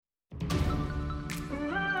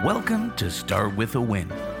Welcome to Start With a Win,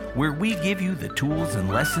 where we give you the tools and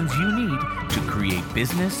lessons you need to create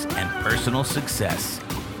business and personal success.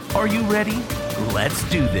 Are you ready? Let's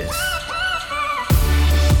do this.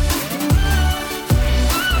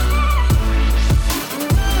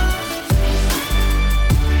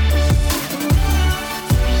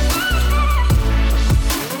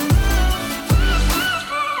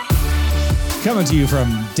 Coming to you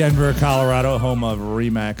from Denver, Colorado, home of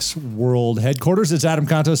RE/MAX World Headquarters. It's Adam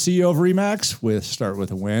Conto, CEO of RE/MAX, with Start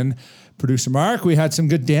With a Win. Producer Mark, we had some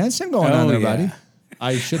good dancing going on there, buddy.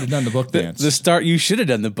 I should have done the book dance. You should have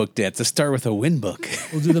done the book dance. The Start With a Win book.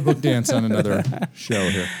 We'll do the book dance on another show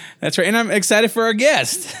here. That's right. And I'm excited for our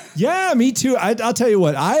guest. Yeah, me too. I'll tell you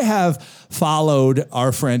what, I have followed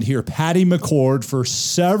our friend here, Patty McCord, for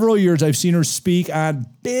several years. I've seen her speak on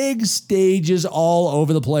big stages all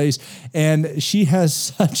over the place, and she has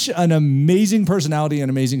such an amazing personality and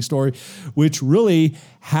amazing story, which really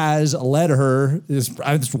has led her.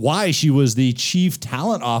 That's why she was the chief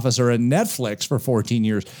talent officer at Netflix for 14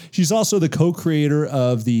 years. She's also the co-creator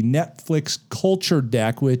of the Netflix Culture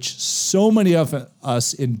Deck, which so many of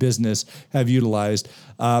us in business have utilized.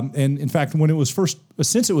 And in fact,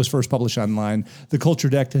 since it was first published online, the Culture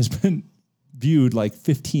Deck has been viewed like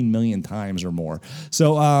 15 million times or more.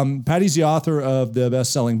 So Patty's the author of the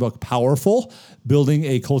best-selling book, Powerful, Building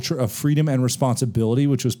a Culture of Freedom and Responsibility,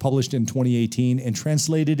 which was published in 2018 and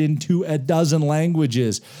translated into a dozen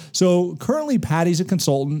languages. So currently, Patty's a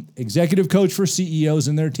consultant, executive coach for CEOs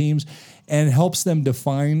and their teams, and helps them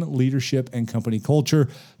define leadership and company culture,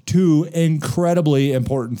 two incredibly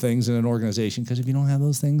important things in an organization, because if you don't have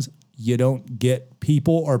those things, you don't get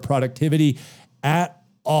people or productivity at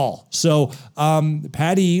all. So,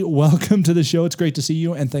 Patty, welcome to the show. It's great to see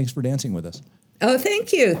you, and thanks for dancing with us. Oh,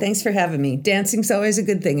 thank you. Thanks for having me. Dancing's always a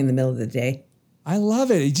good thing in the middle of the day. I love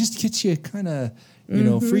it. It just gets you kind of,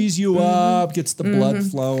 frees you up, gets the blood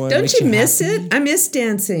flowing. Don't you miss it? I miss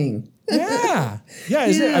dancing. Yeah. Yeah.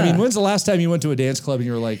 I mean, when's the last time you went to a dance club and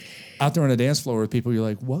you were like out there on a dance floor with people? You're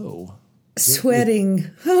like, whoa. Sweating.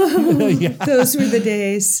 Oh, yeah. Those were the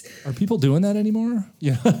days. Are people doing that anymore?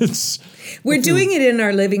 Yeah. We're doing it in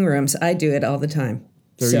our living rooms. I do it all the time.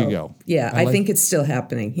 There you go. Yeah, I think it's still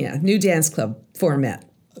happening. Yeah. New dance club format.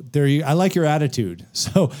 I like your attitude.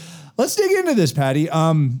 So let's dig into this, Patty.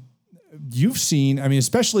 You've seen,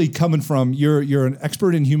 especially coming from, you're an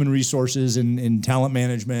expert in human resources and in talent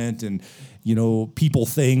management and, people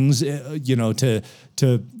things,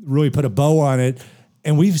 to really put a bow on it.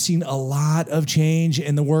 And we've seen a lot of change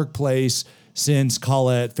in the workplace since, call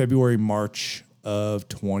it February, March of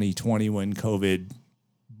 2020 when COVID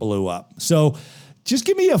blew up. So just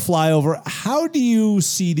give me a flyover. How do you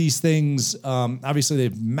see these things? Obviously,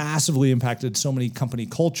 they've massively impacted so many company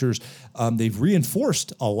cultures. They've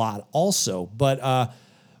reinforced a lot also. But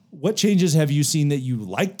what changes have you seen that you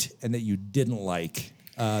liked and that you didn't like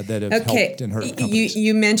that have helped and hurt companies?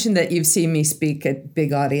 You mentioned that you've seen me speak at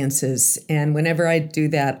big audiences. And whenever I do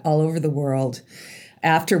that all over the world,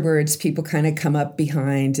 afterwards, people kind of come up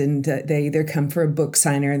behind and they either come for a book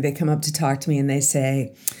signer and they come up to talk to me and they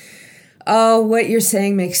say, "Oh, what you're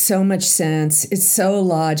saying makes so much sense. It's so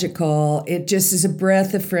logical. It just is a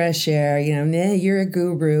breath of fresh air. You're a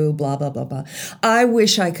guru, blah, blah, blah, blah. I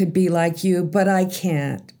wish I could be like you, but I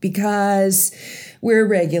can't because we're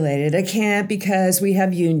regulated. I can't because we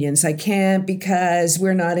have unions. I can't because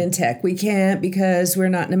we're not in tech. We can't because we're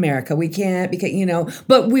not in America. We can't because,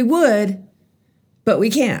 but we would, but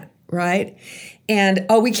we can't, right? And,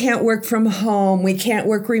 we can't work from home. We can't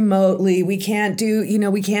work remotely. We can't do,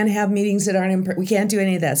 we can't have meetings that aren't, we can't do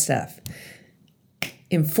any of that stuff.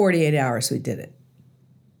 In 48 hours, we did it.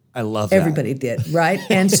 I love that. Everybody did, right?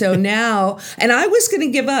 And so now, and I was going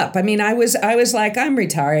to give up. I was like, I'm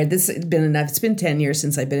retired. This has been enough. It's been 10 years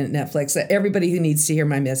since I've been at Netflix. Everybody who needs to hear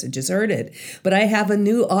my message has heard it. But I have a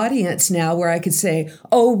new audience now where I could say,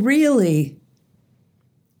 oh, really?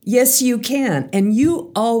 Yes, you can. And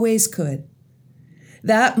you always could.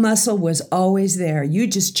 That muscle was always there. You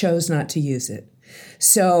just chose not to use it.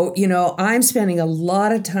 So, I'm spending a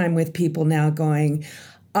lot of time with people now going,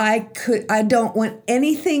 I don't want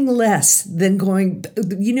anything less than going,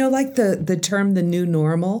 like the term, the new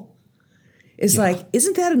normal is like,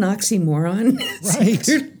 isn't that an oxymoron?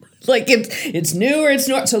 Right. Like it's new or it's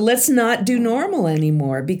not. So let's not do normal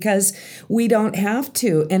anymore because we don't have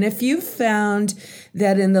to. And if you found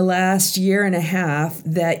that in the last year and a half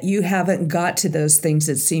that you haven't got to those things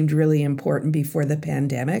that seemed really important before the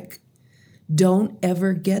pandemic, don't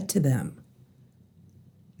ever get to them.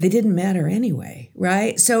 they didn't matter anyway,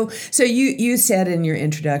 right? So you said in your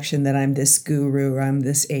introduction that I'm this guru, I'm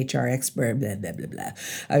this HR expert, blah, blah, blah, blah.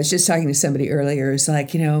 I was just talking to somebody earlier. It's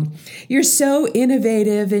like, you're so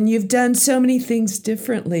innovative and you've done so many things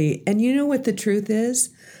differently. And you know what the truth is?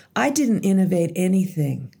 I didn't innovate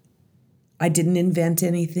anything. I didn't invent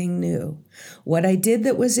anything new. What I did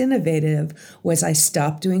that was innovative was I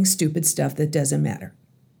stopped doing stupid stuff that doesn't matter.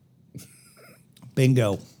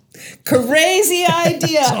 Bingo. Crazy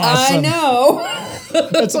idea. Awesome. I know.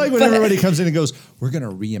 It's like when everybody comes in and goes, we're going to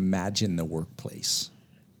reimagine the workplace.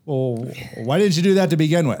 Well, why didn't you do that to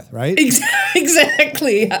begin with, right?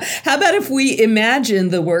 Exactly. How about if we imagine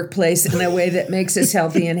the workplace in a way that makes us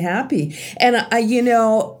healthy and happy? And,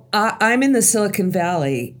 I'm in the Silicon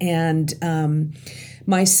Valley, and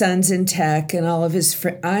my son's in tech and all of his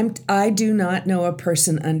friends. I do not know a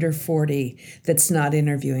person under 40 that's not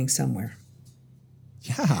interviewing somewhere.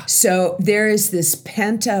 Yeah. So there is this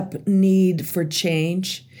pent up need for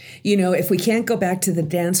change. If we can't go back to the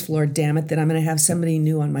dance floor, damn it, then I'm going to have somebody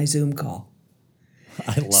new on my Zoom call.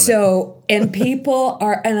 I love it. And people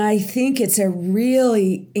are, and I think it's a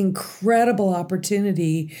really incredible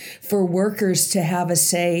opportunity for workers to have a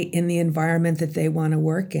say in the environment that they want to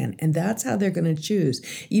work in. And that's how they're going to choose.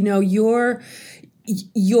 You're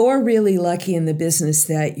really lucky in the business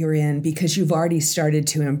that you're in because you've already started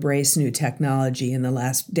to embrace new technology in the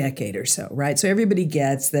last decade or so, right? So everybody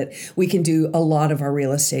gets that we can do a lot of our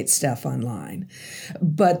real estate stuff online.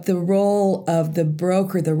 But the role of the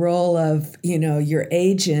broker, the role of, your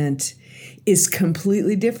agent is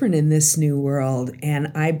completely different in this new world.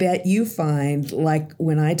 And I bet you find, like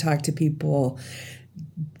when I talk to people,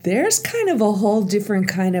 there's kind of a whole different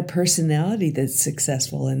kind of personality that's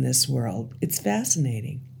successful in this world. It's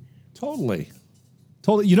fascinating. Totally.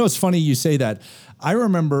 It's funny you say that. I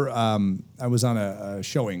remember I was on a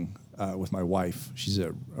showing with my wife. She's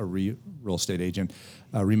a real estate agent,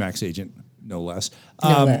 a RE/MAX agent, no less.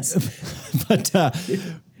 No less. But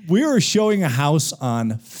we were showing a house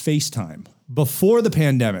on FaceTime before the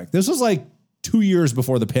pandemic. This was like 2 years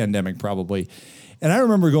before the pandemic, probably. And I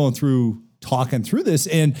remember talking through this,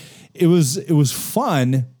 and it was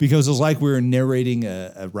fun because it was like we were narrating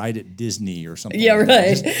a ride at Disney or something. Yeah, like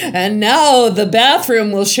right. And now the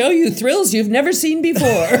bathroom will show you thrills you've never seen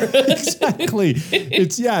before. Exactly.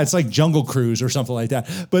 It's like Jungle Cruise or something like that.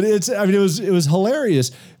 But it was hilarious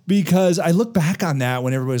because I look back on that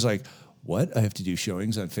when everybody's like, "What? I have to do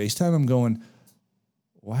showings on FaceTime?" I'm going,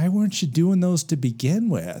 "Why weren't you doing those to begin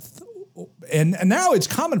with?" And now it's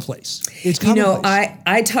commonplace.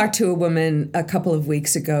 I talked to a woman a couple of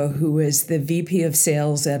weeks ago who was the VP of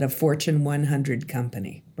sales at a Fortune 100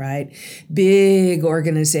 company, right? Big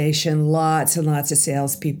organization, lots and lots of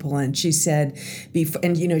salespeople. And she said,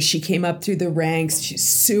 she came up through the ranks. She's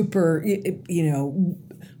super,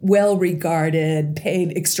 well regarded,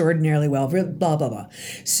 paid extraordinarily well, blah, blah, blah.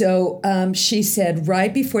 So she said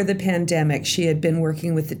right before the pandemic, she had been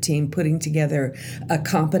working with the team putting together a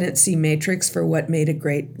competency matrix for what made a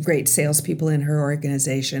great salespeople in her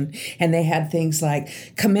organization. And they had things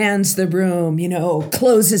like commands the room,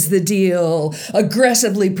 closes the deal,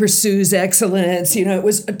 aggressively pursues excellence. It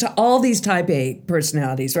was to all these type A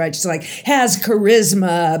personalities, right? She's like, has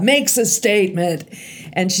charisma, makes a statement.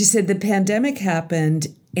 And she said the pandemic happened,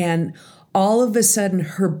 and all of a sudden,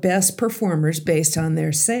 her best performers based on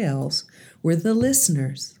their sales were the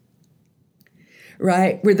listeners,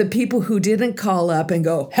 right? Were the people who didn't call up and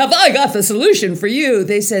go, have I got the solution for you?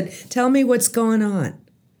 They said, tell me what's going on,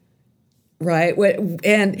 right?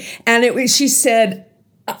 She said,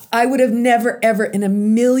 I would have never, ever in a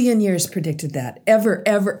million years predicted that, ever,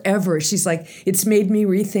 ever, ever. She's like, it's made me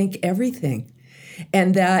rethink everything.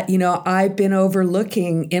 And that, I've been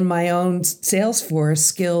overlooking in my own Salesforce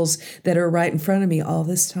skills that are right in front of me all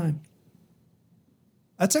this time.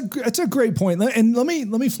 That's a great point. And let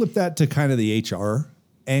me flip that to kind of the HR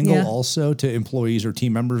angle also, to employees or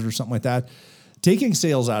team members or something like that. Taking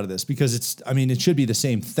sales out of this, because it should be the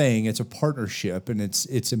same thing. It's a partnership and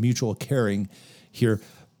it's a mutual caring here.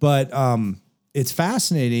 But it's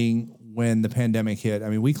fascinating when the pandemic hit.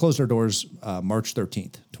 We closed our doors March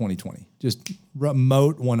 13th, 2020, just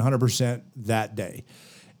remote 100% that day.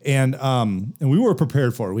 And we were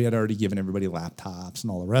prepared for it. We had already given everybody laptops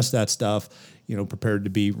and all the rest of that stuff, prepared to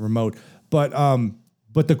be remote. But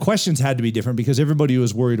the questions had to be different because everybody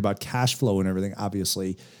was worried about cash flow and everything,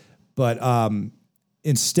 obviously. But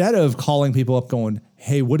instead of calling people up going,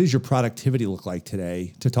 hey, what does your productivity look like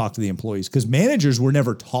today, to talk to the employees? Because managers were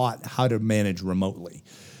never taught how to manage remotely.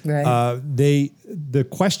 Right. The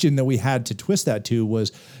question that we had to twist that to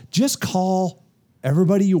was just call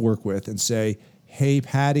everybody you work with and say, hey,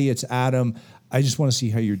 Patty, it's Adam. I just want to see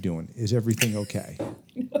how you're doing. Is everything okay?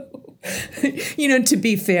 To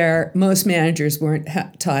be fair, most managers weren't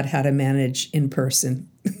taught how to manage in person.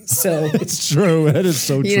 So It's true. That is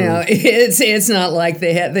so true. It's not like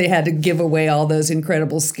they had to give away all those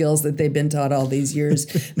incredible skills that they've been taught all these years.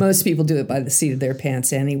 Most people do it by the seat of their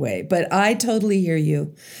pants anyway. But I totally hear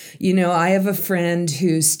you. I have a friend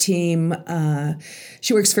whose team,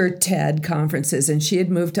 she works for TED conferences, and she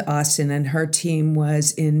had moved to Austin, and her team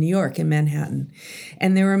was in New York, in Manhattan.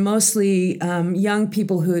 And they were mostly young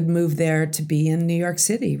people who had moved there to be in New York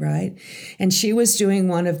City, right? And she was doing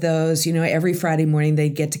one of those, every Friday morning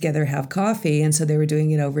they'd get together, have coffee. And so they were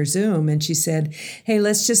doing it over Zoom. And she said, hey,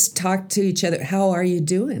 let's just talk to each other. How are you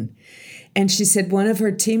doing? And she said one of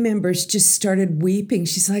her team members just started weeping.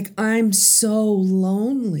 She's like, I'm so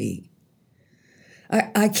lonely.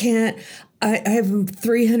 I can't. I have a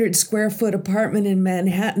 300 square foot apartment in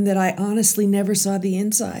Manhattan that I honestly never saw the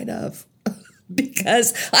inside of.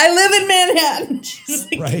 Because I live in Manhattan. She's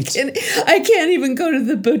like, Right. I can't even go to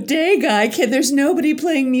the bodega. There's nobody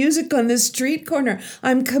playing music on this street corner.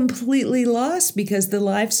 I'm completely lost because the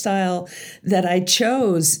lifestyle that I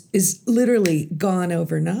chose is literally gone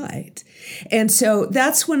overnight. And so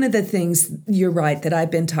that's one of the things, you're right, that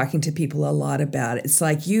I've been talking to people a lot about. It's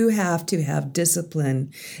like you have to have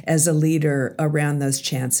discipline as a leader around those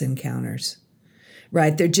chance encounters.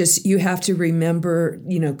 Right. You have to remember,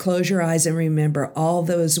 close your eyes and remember all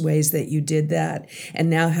those ways that you did that, and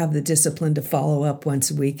now have the discipline to follow up once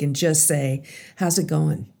a week and just say, how's it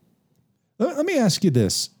going? Let me ask you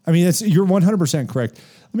this. I mean, you're 100% correct.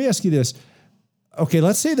 Let me ask you this. Okay,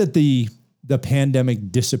 let's say that the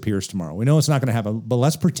pandemic disappears tomorrow. We know it's not going to happen, but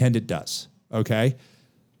let's pretend it does. Okay.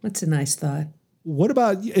 That's a nice thought. What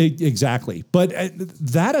about exactly? But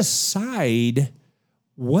that aside,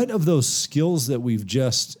 what of those skills that we've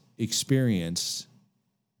just experienced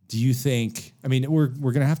do you think? I mean, we're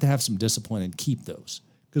going to have some discipline and keep those,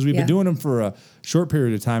 because we've been doing them for a short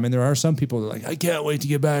period of time, and there are some people that are like, I can't wait to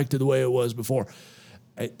get back to the way it was before.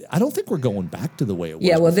 I don't think we're going back to the way it was.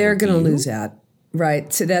 Yeah, well, before. they're going to lose out.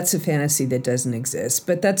 Right. So that's a fantasy that doesn't exist,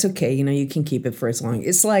 but that's okay. You can keep it for as long.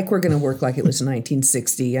 It's like we're going to work like it was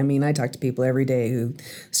 1960. I mean, I talk to people every day who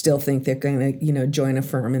still think they're going to, join a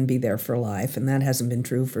firm and be there for life. And that hasn't been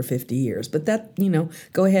true for 50 years, but that,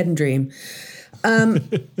 go ahead and dream.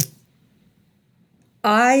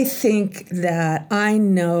 I think that I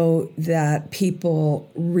know that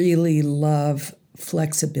people really love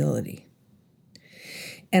flexibility.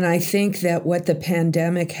 And I think that what the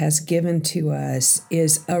pandemic has given to us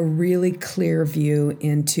is a really clear view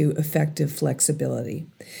into effective flexibility.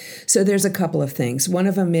 So there's a couple of things. One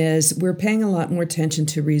of them is we're paying a lot more attention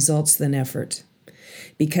to results than effort,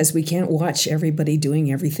 because we can't watch everybody doing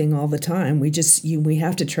everything all the time. We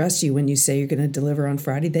have to trust you when you say you're going to deliver on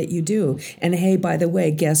Friday, that you do. And hey, by the way,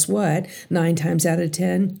 guess what? 9 times out of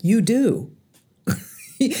 10, you do.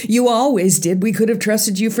 You always did. We could have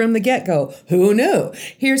trusted you from the get-go. Who knew?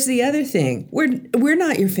 Here's the other thing. We're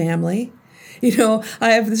not your family.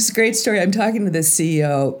 I have this great story. I'm talking to the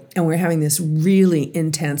CEO, and we're having this really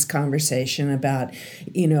intense conversation about,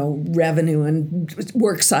 revenue and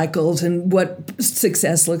work cycles and what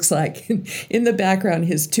success looks like. In the background,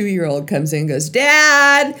 his 2-year-old comes in and goes,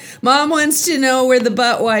 Dad, Mom wants to know where the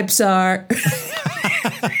butt wipes are.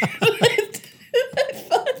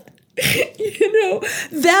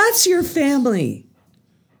 That's your family.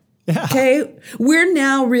 Yeah. Okay. We're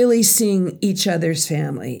now really seeing each other's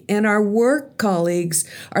family, and our work colleagues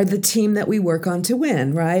are the team that we work on to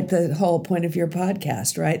win, right? The whole point of your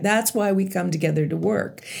podcast, right? That's why we come together to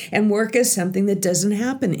work, and work is something that doesn't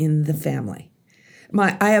happen in the family.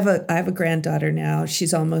 I have a granddaughter now.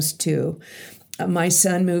 She's almost 2. My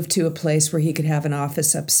son moved to a place where he could have an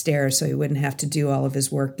office upstairs so he wouldn't have to do all of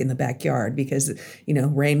his work in the backyard because,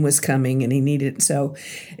 rain was coming and he needed it. So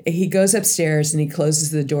he goes upstairs and he closes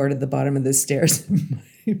the door to the bottom of the stairs.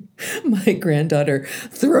 My granddaughter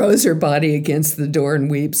throws her body against the door and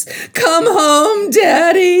weeps, "Come home,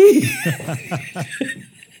 Daddy."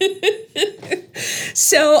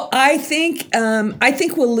 So I think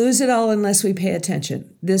we'll lose it all unless we pay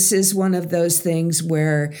attention. This is one of those things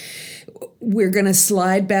where we're going to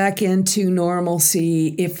slide back into normalcy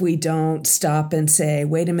if we don't stop and say,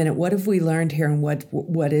 wait a minute, what have we learned here and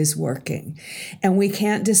what is working? And we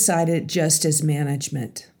can't decide it just as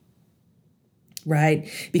management, right?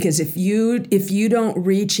 Because if you don't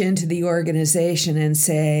reach into the organization and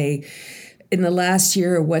say, in the last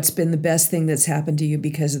year, what's been the best thing that's happened to you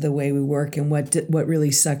because of the way we work, and what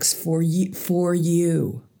really sucks for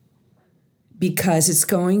you, because it's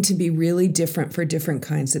going to be really different for different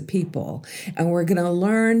kinds of people. And we're going to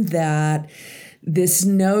learn that this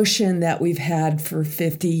notion that we've had for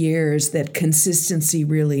 50 years that consistency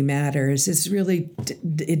really matters is really,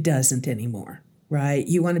 it doesn't anymore, right?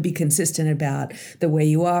 You want to be consistent about the way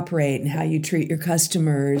you operate and how you treat your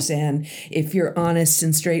customers, and if you're honest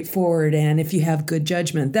and straightforward, and if you have good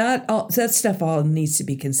judgment. That stuff all needs to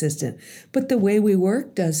be consistent. But the way we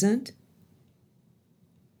work doesn't.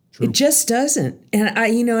 True. It just doesn't. And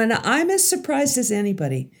I'm as surprised as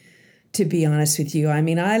anybody, to be honest with you. I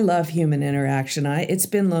mean, I love human interaction. It's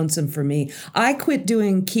been lonesome for me. I quit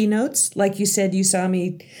doing keynotes. Like you said, you saw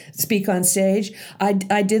me speak on stage. I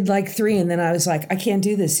did like 3, and then I was like, I can't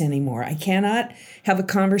do this anymore. I cannot have a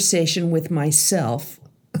conversation with myself.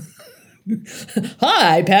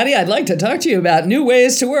 Hi, Patty, I'd like to talk to you about new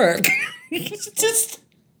ways to work. It's just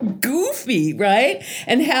goofy, right?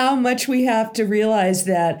 And how much we have to realize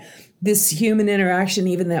that this human interaction,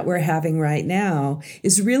 even that we're having right now,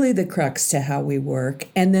 is really the crux to how we work.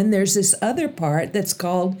 And then there's this other part that's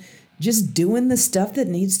called just doing the stuff that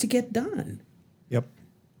needs to get done. Yep.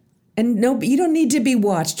 And no, you don't need to be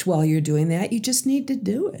watched while you're doing that. You just need to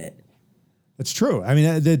do it. That's true. I mean,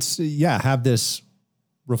 have this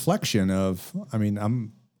reflection of, you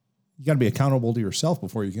got to be accountable to yourself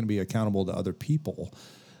before you're going to be accountable to other people.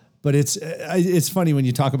 But it's funny when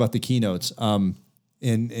you talk about the keynotes.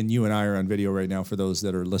 And you and I are on video right now for those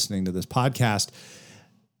that are listening to this podcast.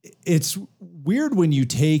 It's weird when you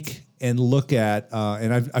take and look at,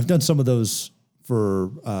 and I've done some of those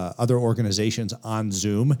for other organizations on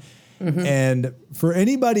Zoom. Mm-hmm. And for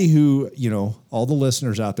anybody who, all the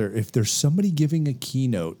listeners out there, if there's somebody giving a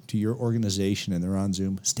keynote to your organization and they're on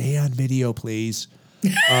Zoom, stay on video, please.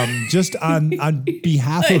 Just on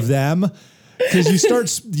behalf of them. Because you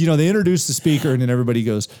start, they introduce the speaker and then everybody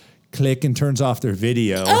goes, click, and turns off their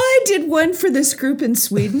video. I did one for this group in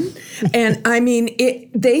Sweden, and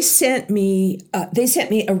they sent me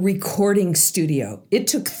a recording studio. It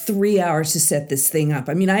took 3 hours to set this thing up.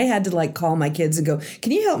 I had to call my kids and go,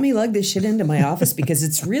 can you help me lug this shit into my office because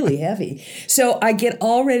it's really heavy. So I get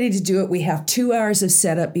all ready to do it. We have 2 hours of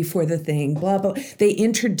setup before the thing. Blah blah. They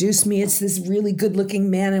introduce me. It's this really good-looking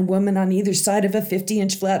man and woman on either side of a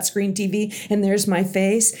 50-inch flat screen TV, and there's my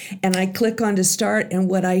face. And I click on to start, and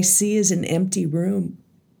what I see is an empty room.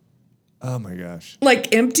 Oh my gosh.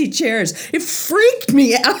 Like empty chairs. It freaked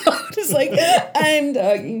me out. It's like, I'm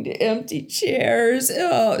talking to empty chairs.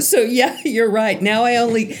 Oh, so yeah, you're right. Now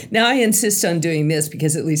I insist on doing this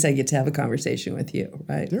because at least I get to have a conversation with you,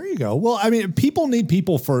 right? There you go. Well, people need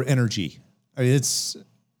people for energy. It's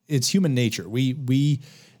human nature. We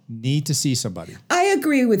need to see somebody. I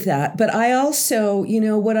agree with that. But I also,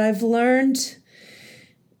 what I've learned,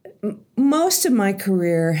 most of my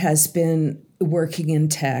career has been working in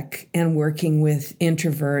tech and working with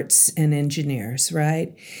introverts and engineers,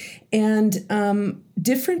 right? And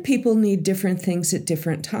different people need different things at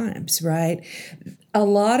different times, right? A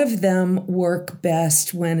lot of them work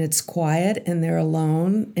best when it's quiet and they're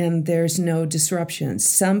alone and there's no disruptions.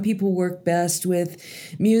 Some people work best with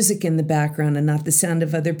music in the background and not the sound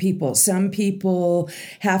of other people. Some people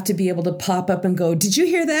have to be able to pop up and go, did you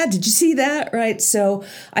hear that? Did you see that? Right? So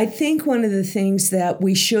I think one of the things that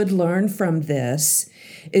we should learn from this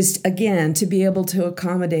is, again, to be able to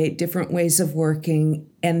accommodate different ways of working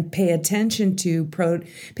and pay attention to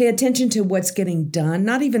what's getting done,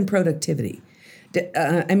 not even productivity.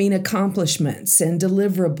 Accomplishments and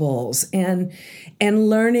deliverables and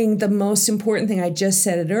learning. The most important thing, I just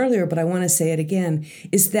said it earlier, but I want to say it again,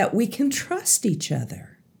 is that we can trust each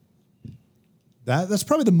other. That's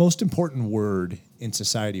probably the most important word in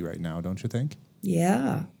society right now, don't you think?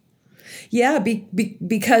 Yeah. Yeah,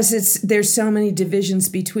 because there's so many divisions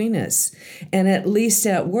between us. And at least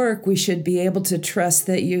at work, we should be able to trust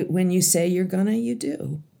that when you say you're gonna, you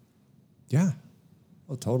do. Yeah.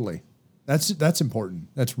 Oh, totally. That's important.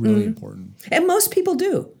 That's really important. And most people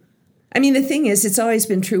do. The thing is, it's always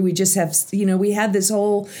been true. We just have, we had this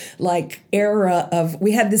whole era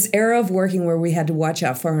of working where we had to watch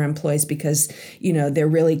out for our employees because, they're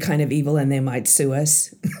really kind of evil and they might sue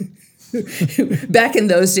us. Back in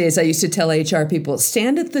those days, I used to tell HR people,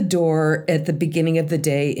 stand at the door at the beginning of the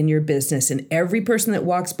day in your business, and every person that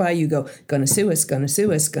walks by, you go, gonna sue us, gonna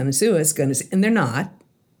sue us, gonna sue us, and they're not.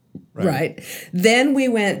 Right. Then we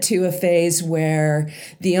went to a phase where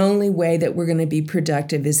the only way that we're going to be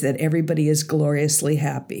productive is that everybody is gloriously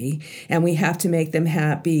happy, and we have to make them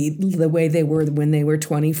happy the way they were when they were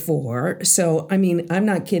 24. So, I'm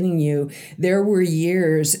not kidding you. There were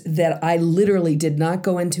years that I literally did not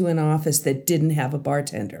go into an office that didn't have a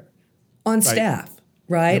bartender on staff.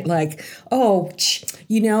 right? Like,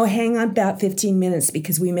 hang on about 15 minutes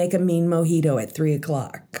because we make a mean mojito at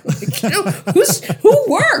 3:00. Like, who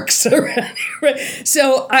works around here?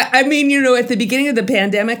 So, I mean, at the beginning of the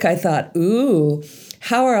pandemic, I thought, ooh,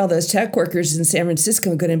 how are all those tech workers in San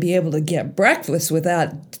Francisco going to be able to get breakfast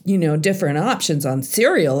without, different options on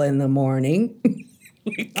cereal in the morning?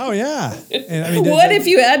 Oh, yeah. And I mean, what if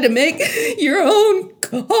you had to make your own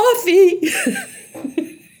coffee?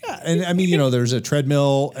 Yeah, and I mean, there's a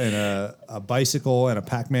treadmill and a bicycle and a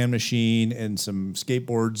Pac-Man machine and some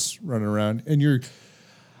skateboards running around. And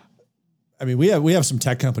we have some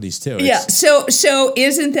tech companies too. Yeah. So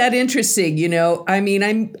isn't that interesting? I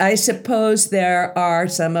mean, I suppose there are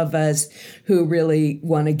some of us who really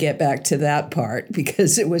want to get back to that part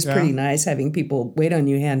because it was pretty nice having people wait on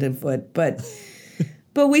you hand and foot, but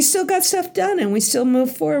we still got stuff done and we still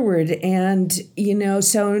move forward. And,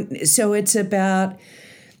 so it's about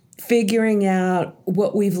figuring out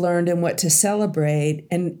what we've learned and what to celebrate.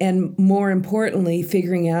 And more importantly,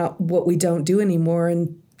 figuring out what we don't do anymore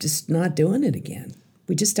and just not doing it again.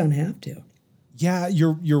 We just don't have to. Yeah,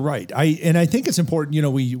 you're right. I think it's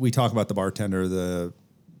important, we talk about the bartender, the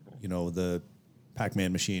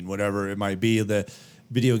Pac-Man machine, whatever it might be, the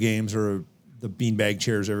video games or the beanbag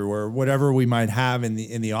chairs everywhere, whatever we might have in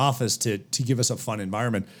the office to give us a fun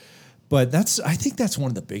environment. But I think that's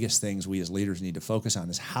one of the biggest things we as leaders need to focus on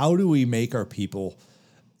is how do we make our people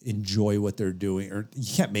enjoy what they're doing? Or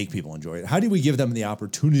you can't make people enjoy it. How do we give them the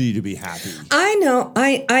opportunity to be happy? I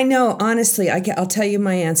know. Honestly, I'll tell you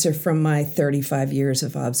my answer from my 35 years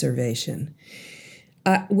of observation.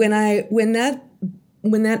 When that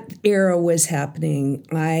era was happening,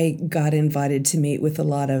 I got invited to meet with a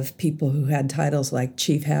lot of people who had titles like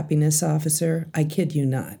Chief Happiness Officer. I kid you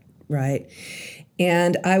not, right?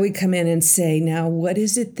 And I would come in and say, now, what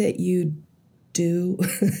is it that you do?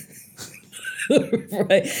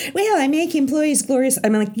 Right. Well, I make employees glorious.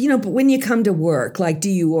 I'm like, but when you come to work, like, do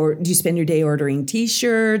you spend your day ordering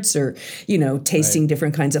T-shirts or, tasting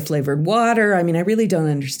different kinds of flavored water? I mean, I really don't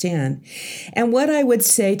understand. And what I would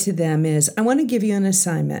say to them is, I want to give you an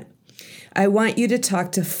assignment. I want you to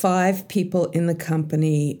talk to 5 people in the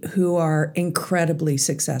company who are incredibly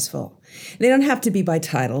successful. They don't have to be by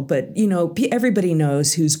title, but, everybody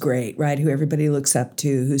knows who's great, right? Who everybody looks up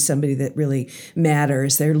to, who's somebody that really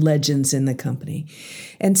matters. They're legends in the company.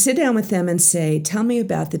 And sit down with them and say, tell me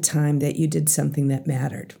about the time that you did something that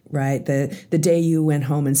mattered, right? The day you went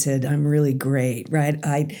home and said, I'm really great, right?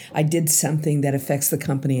 I did something that affects the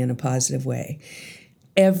company in a positive way.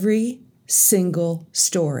 Every single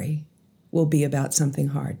story will be about something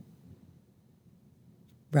hard.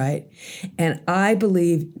 Right? And I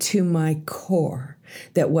believe to my core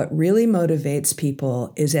that what really motivates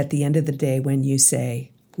people is at the end of the day when you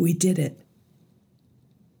say, we did it.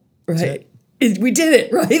 Right? We did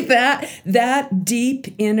it, right? That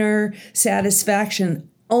deep inner satisfaction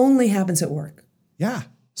only happens at work. Yeah.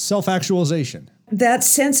 Self-actualization. That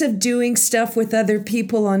sense of doing stuff with other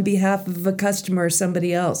people on behalf of a customer or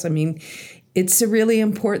somebody else. I mean, it's a really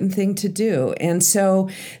important thing to do. And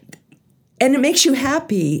it makes you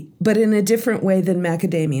happy, but in a different way than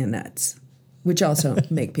macadamia nuts, which also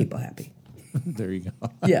make people happy. There you go.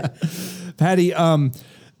 Yeah. Patty,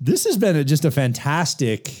 this has been just a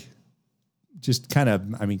fantastic,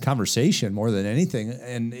 conversation more than anything.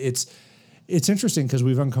 And it's interesting because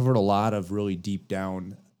we've uncovered a lot of really deep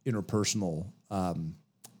down interpersonal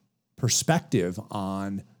perspective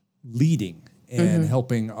on leading and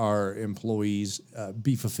helping our employees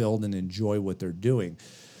be fulfilled and enjoy what they're doing.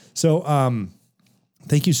 So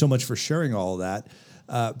thank you so much for sharing all of that.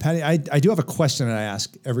 Patty, I do have a question that I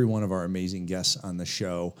ask every one of our amazing guests on the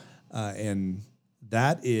show, and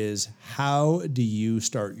that is, how do you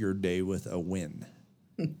start your day with a win?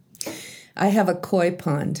 I have a koi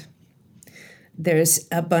pond. There's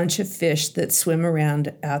a bunch of fish that swim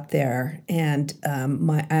around out there, and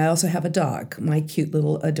I also have a dog. My cute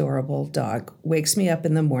little adorable dog wakes me up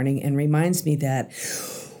in the morning and reminds me that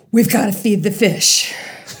we've got to feed the fish.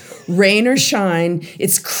 Rain or shine,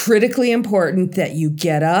 it's critically important that you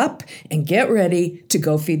get up and get ready to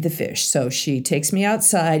go feed the fish. So she takes me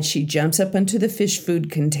outside. She jumps up into the fish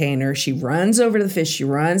food container. She runs over to the fish. She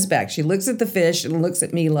runs back. She looks at the fish and looks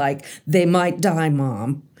at me like, they might die,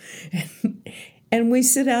 Mom. And we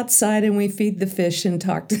sit outside and we feed the fish and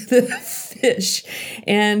talk to the fish.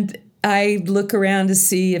 And I look around to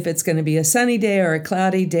see if it's going to be a sunny day or a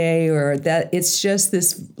cloudy day, or that it's just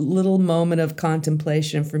this little moment of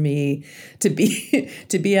contemplation for me to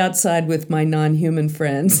be outside with my non-human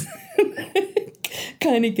friends.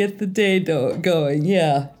 Kind of get the day going.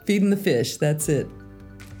 Yeah, feeding the fish. That's it.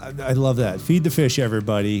 I love that. Feed the fish,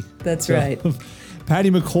 everybody. That's right. Patty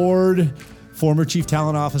McCord, former Chief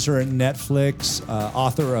Talent Officer at Netflix,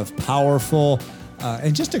 author of Powerful,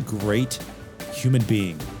 and just a great human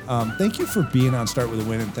being. Thank you for being on Start With a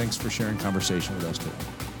Win, and thanks for sharing conversation with us today.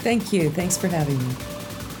 Thank you. Thanks for having me.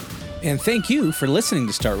 And thank you for listening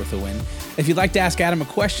to Start With a Win. If you'd like to ask Adam a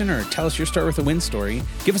question or tell us your Start With a Win story,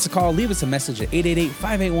 give us a call, leave us a message at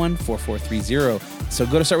 888-581-4430. So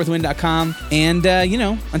go to startwithawin.com and,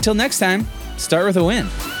 until next time, start with a win.